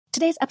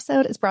Today's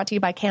episode is brought to you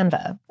by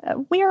Canva.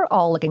 We're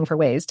all looking for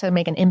ways to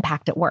make an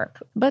impact at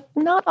work, but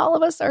not all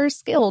of us are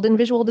skilled in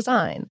visual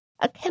design.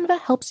 Canva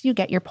helps you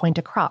get your point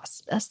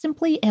across,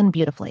 simply and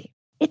beautifully.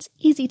 It's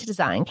easy to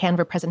design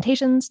Canva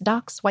presentations,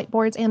 docs,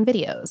 whiteboards, and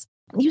videos.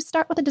 You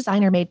start with a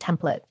designer-made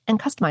template and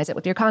customize it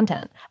with your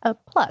content.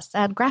 Plus,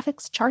 add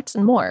graphics, charts,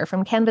 and more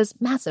from Canva's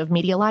massive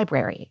media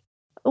library.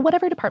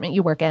 Whatever department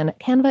you work in,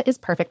 Canva is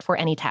perfect for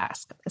any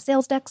task.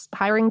 Sales decks,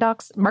 hiring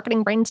docs,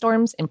 marketing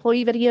brainstorms,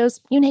 employee videos,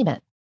 you name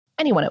it.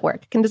 Anyone at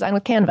work can design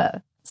with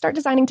Canva. Start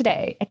designing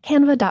today at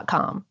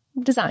canva.com.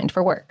 Designed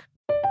for work.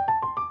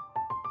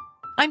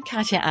 I'm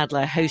Katya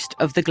Adler, host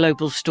of The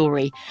Global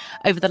Story.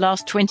 Over the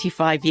last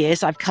 25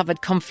 years, I've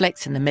covered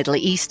conflicts in the Middle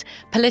East,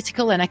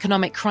 political and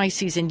economic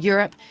crises in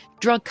Europe,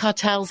 drug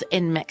cartels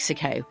in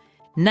Mexico.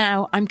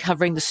 Now I'm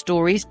covering the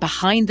stories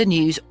behind the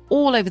news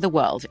all over the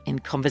world in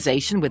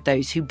conversation with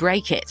those who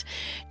break it.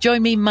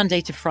 Join me Monday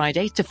to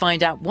Friday to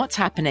find out what's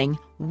happening,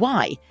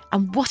 why,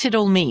 and what it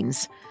all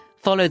means.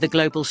 Follow The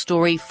Global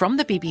Story from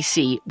the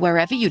BBC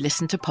wherever you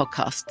listen to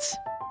podcasts.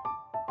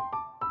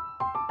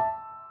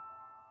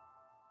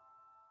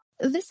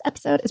 This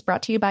episode is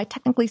brought to you by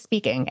Technically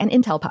Speaking, an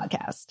Intel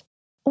podcast.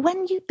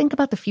 When you think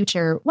about the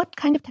future, what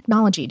kind of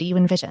technology do you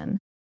envision?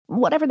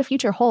 Whatever the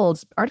future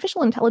holds,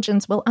 artificial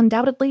intelligence will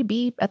undoubtedly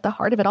be at the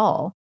heart of it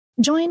all.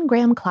 Join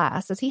Graham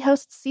Class as he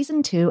hosts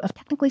Season 2 of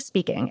Technically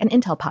Speaking, an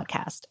Intel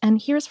podcast, and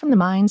hears from the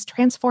minds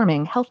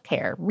transforming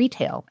healthcare,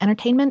 retail,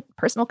 entertainment,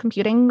 personal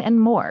computing,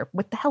 and more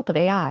with the help of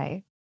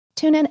AI.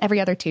 Tune in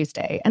every other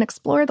Tuesday and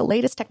explore the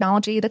latest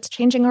technology that's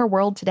changing our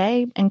world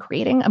today and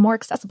creating a more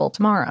accessible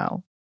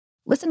tomorrow.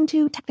 Listen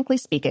to Technically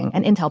Speaking,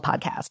 an Intel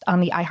podcast on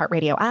the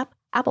iHeartRadio app,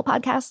 Apple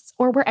Podcasts,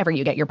 or wherever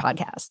you get your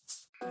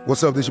podcasts.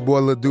 What's up, this your boy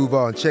Lil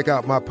Duval, and check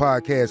out my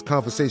podcast,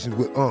 Conversations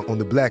with Unc, on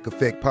the Black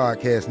Effect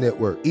Podcast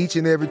Network. Each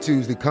and every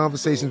Tuesday,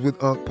 Conversations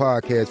with Unc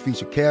podcast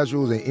feature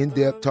casuals and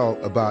in-depth talk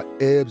about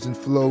ebbs and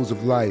flows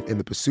of life and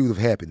the pursuit of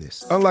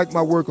happiness. Unlike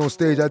my work on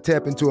stage, I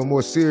tap into a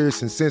more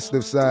serious and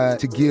sensitive side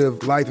to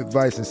give life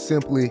advice and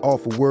simply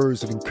offer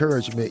words of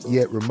encouragement,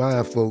 yet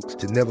remind folks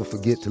to never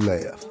forget to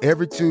laugh.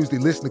 Every Tuesday,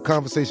 listen to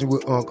Conversations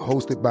with Unc,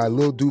 hosted by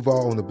Lil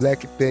Duval on the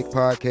Black Effect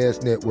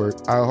Podcast Network,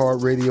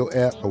 iHeartRadio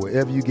app, or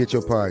wherever you get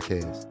your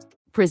podcasts.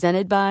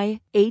 Presented by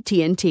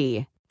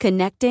AT&T.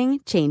 Connecting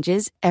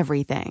changes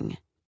everything.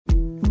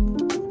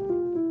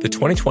 The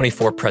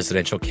 2024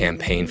 presidential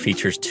campaign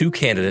features two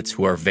candidates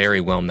who are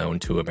very well known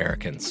to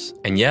Americans.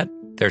 And yet,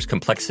 there's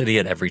complexity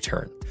at every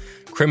turn.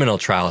 Criminal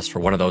trials for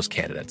one of those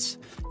candidates.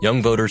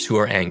 Young voters who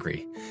are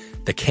angry.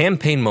 The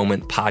Campaign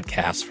Moment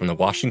podcast from the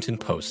Washington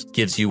Post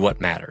gives you what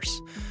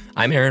matters.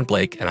 I'm Aaron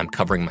Blake, and I'm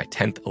covering my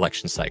 10th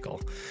election cycle.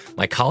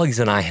 My colleagues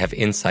and I have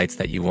insights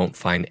that you won't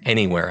find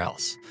anywhere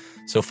else.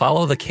 So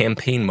follow The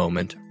Campaign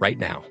Moment right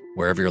now,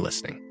 wherever you're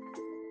listening.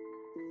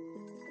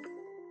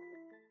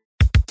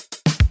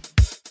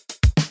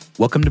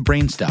 Welcome to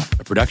Brainstuff,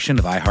 a production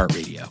of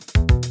iHeartRadio.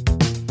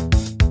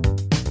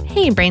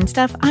 Hey,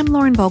 Brainstuff, I'm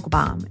Lauren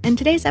Vogelbaum, and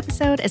today's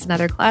episode is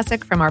another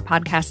classic from our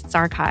podcast's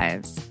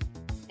archives.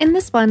 In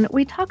this one,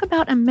 we talk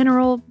about a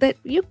mineral that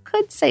you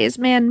could say is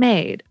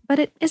man-made, but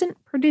it isn't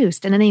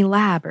produced in any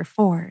lab or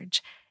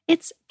forge.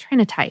 It's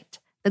trinitite,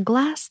 the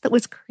glass that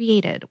was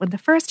created when the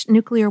first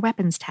nuclear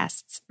weapons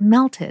tests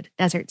melted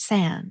desert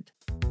sand.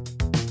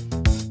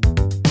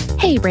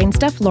 Hey,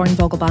 Brainstuff, Lauren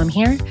Vogelbaum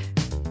here.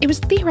 It was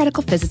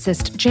theoretical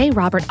physicist J.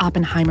 Robert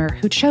Oppenheimer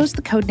who chose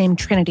the codename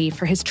Trinity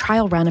for his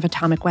trial run of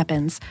atomic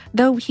weapons,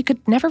 though he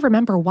could never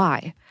remember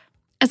why.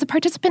 As a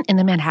participant in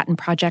the Manhattan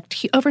Project,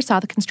 he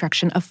oversaw the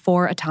construction of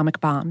 4 atomic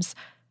bombs.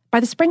 By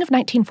the spring of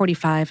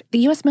 1945, the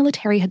U.S.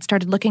 military had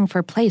started looking for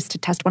a place to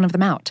test one of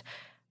them out.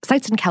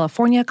 Sites in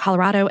California,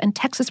 Colorado, and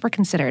Texas were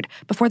considered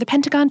before the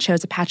Pentagon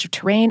chose a patch of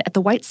terrain at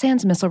the White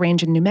Sands Missile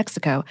Range in New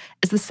Mexico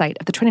as the site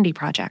of the Trinity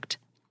Project.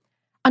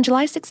 On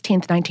July 16,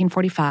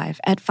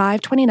 1945, at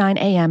 5:29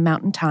 a.m.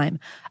 Mountain Time,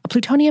 a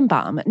plutonium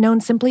bomb, known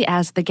simply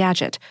as the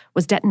Gadget,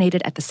 was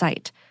detonated at the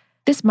site.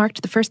 This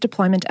marked the first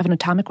deployment of an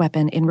atomic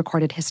weapon in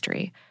recorded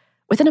history.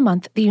 Within a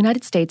month, the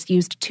United States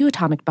used 2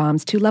 atomic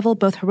bombs to level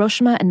both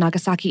Hiroshima and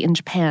Nagasaki in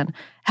Japan,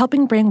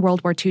 helping bring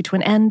World War II to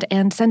an end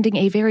and sending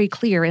a very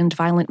clear and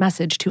violent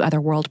message to other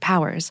world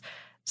powers.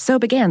 So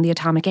began the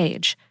atomic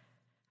age.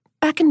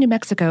 Back in New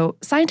Mexico,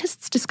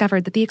 scientists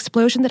discovered that the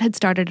explosion that had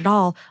started it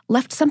all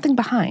left something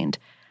behind.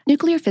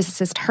 Nuclear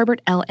physicist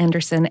Herbert L.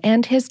 Anderson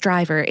and his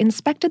driver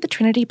inspected the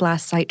Trinity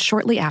blast site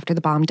shortly after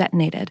the bomb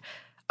detonated.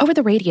 Over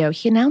the radio,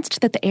 he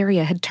announced that the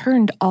area had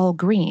turned all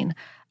green.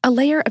 A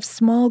layer of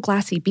small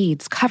glassy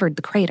beads covered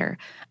the crater.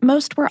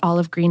 Most were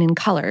olive green in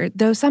color,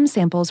 though some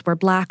samples were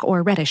black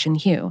or reddish in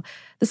hue.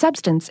 The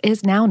substance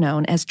is now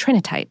known as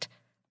trinitite.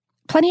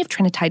 Plenty of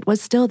trinitite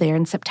was still there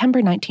in September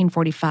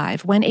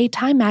 1945 when a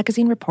Time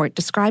magazine report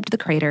described the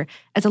crater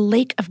as a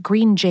lake of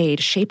green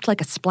jade shaped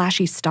like a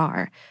splashy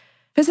star.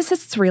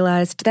 Physicists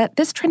realized that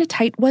this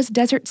trinitite was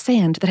desert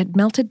sand that had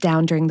melted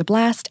down during the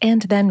blast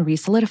and then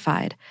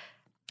re-solidified.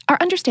 Our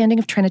understanding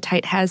of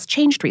trinitite has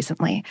changed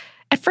recently.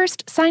 At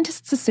first,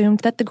 scientists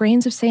assumed that the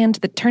grains of sand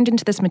that turned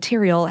into this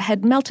material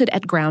had melted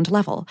at ground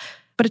level.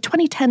 But a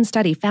 2010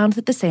 study found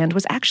that the sand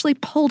was actually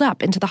pulled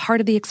up into the heart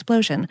of the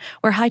explosion,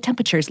 where high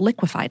temperatures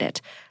liquefied it.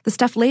 The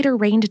stuff later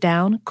rained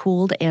down,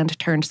 cooled, and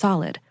turned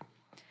solid.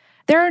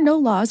 There are no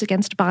laws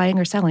against buying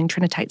or selling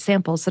trinitite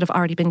samples that have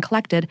already been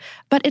collected,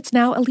 but it's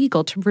now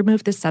illegal to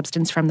remove this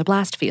substance from the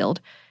blast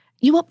field.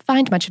 You won't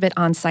find much of it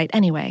on site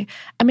anyway.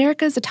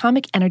 America's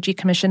Atomic Energy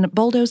Commission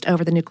bulldozed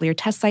over the nuclear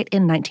test site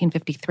in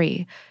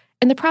 1953.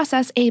 In the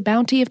process, a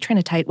bounty of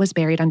trinitite was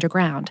buried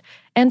underground.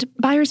 And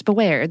buyers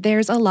beware,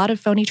 there's a lot of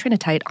phony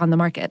trinitite on the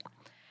market.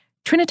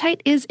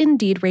 Trinitite is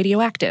indeed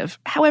radioactive.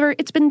 However,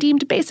 it's been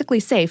deemed basically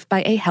safe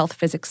by a health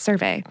physics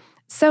survey.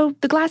 So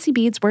the glassy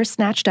beads were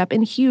snatched up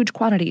in huge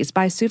quantities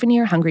by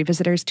souvenir-hungry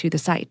visitors to the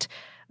site.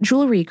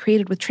 Jewelry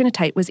created with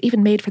trinitite was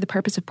even made for the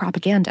purpose of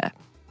propaganda.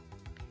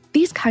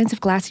 These kinds of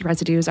glassy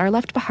residues are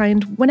left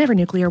behind whenever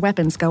nuclear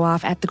weapons go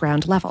off at the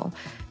ground level.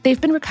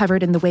 They've been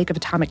recovered in the wake of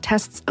atomic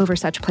tests over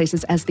such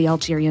places as the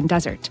Algerian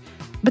desert.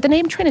 But the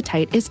name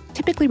trinitite is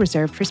typically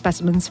reserved for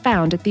specimens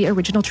found at the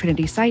original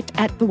Trinity site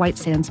at the White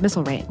Sands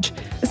Missile Range.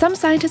 Some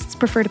scientists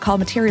prefer to call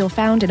material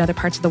found in other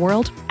parts of the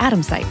world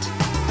atomsite.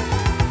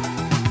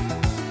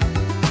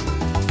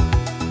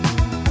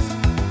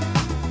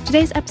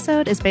 Today's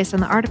episode is based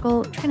on the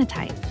article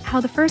Trinitite, How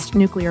the First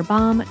Nuclear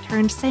Bomb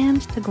Turned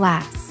Sand to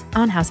Glass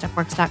on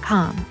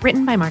HowStuffWorks.com,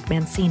 written by Mark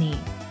Mancini.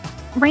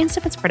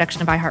 Brainstuff is a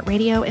production of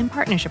iHeartRadio in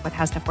partnership with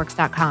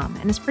HowStuffWorks.com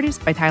and is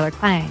produced by Tyler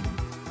Klang.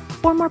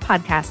 For more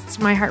podcasts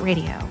from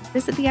iHeartRadio,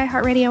 visit the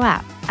iHeartRadio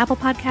app, Apple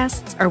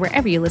Podcasts, or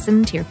wherever you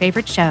listen to your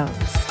favorite shows.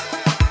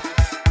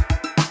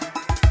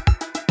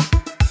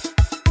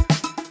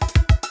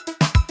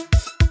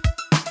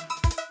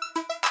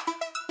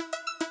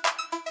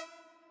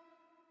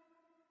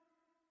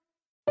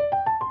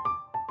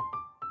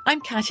 I'm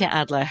Katya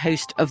Adler,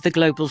 host of The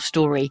Global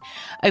Story.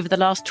 Over the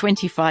last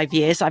 25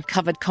 years, I've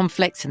covered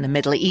conflicts in the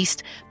Middle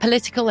East,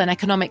 political and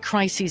economic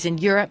crises in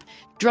Europe,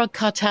 drug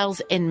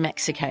cartels in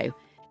Mexico.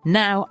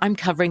 Now I'm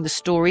covering the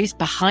stories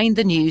behind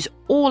the news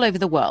all over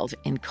the world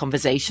in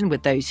conversation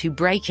with those who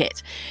break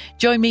it.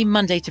 Join me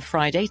Monday to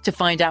Friday to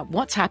find out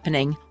what's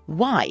happening,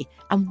 why,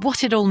 and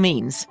what it all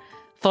means.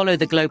 Follow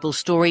The Global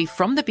Story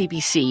from the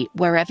BBC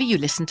wherever you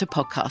listen to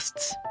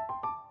podcasts.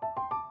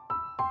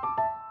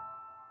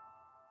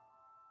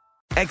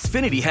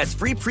 Xfinity has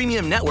free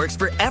premium networks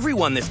for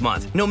everyone this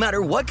month, no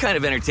matter what kind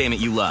of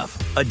entertainment you love.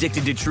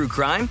 Addicted to true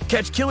crime?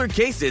 Catch killer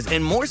cases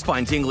and more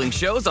spine-tingling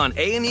shows on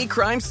A&E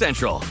Crime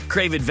Central.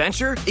 Crave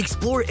adventure?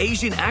 Explore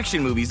Asian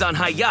action movies on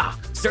Hi-Ya.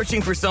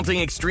 Searching for something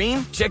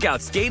extreme? Check out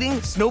skating,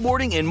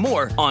 snowboarding, and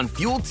more on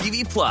Fuel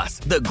TV Plus,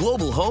 the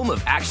global home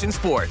of action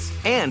sports.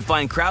 And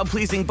find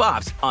crowd-pleasing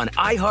bops on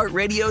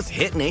iHeartRadio's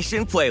Hit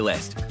Nation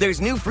playlist. There's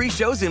new free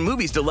shows and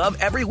movies to love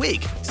every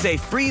week. Say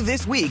free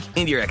this week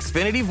in your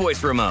Xfinity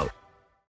voice remote.